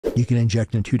You can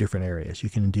inject in two different areas. You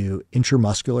can do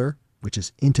intramuscular, which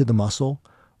is into the muscle,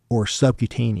 or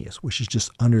subcutaneous, which is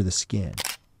just under the skin.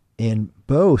 And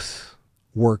both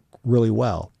work really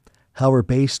well. However,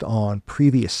 based on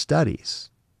previous studies,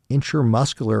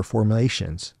 intramuscular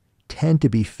formulations tend to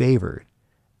be favored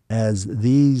as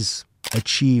these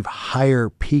achieve higher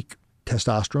peak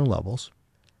testosterone levels,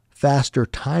 faster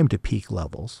time to peak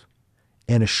levels,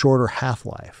 and a shorter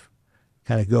half-life.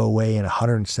 Kind of go away in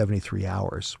 173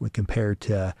 hours when compared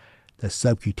to the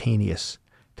subcutaneous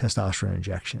testosterone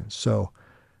injections. So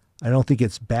I don't think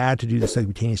it's bad to do the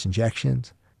subcutaneous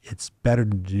injections. It's better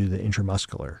to do the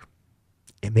intramuscular.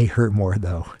 It may hurt more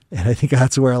though. And I think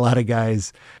that's where a lot of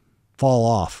guys fall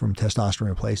off from testosterone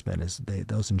replacement, is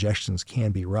those injections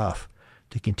can be rough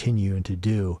to continue and to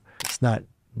do. It's not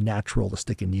natural to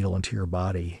stick a needle into your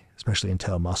body, especially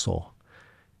into a muscle.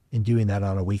 And doing that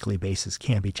on a weekly basis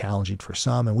can be challenging for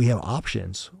some. And we have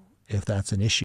options if that's an issue.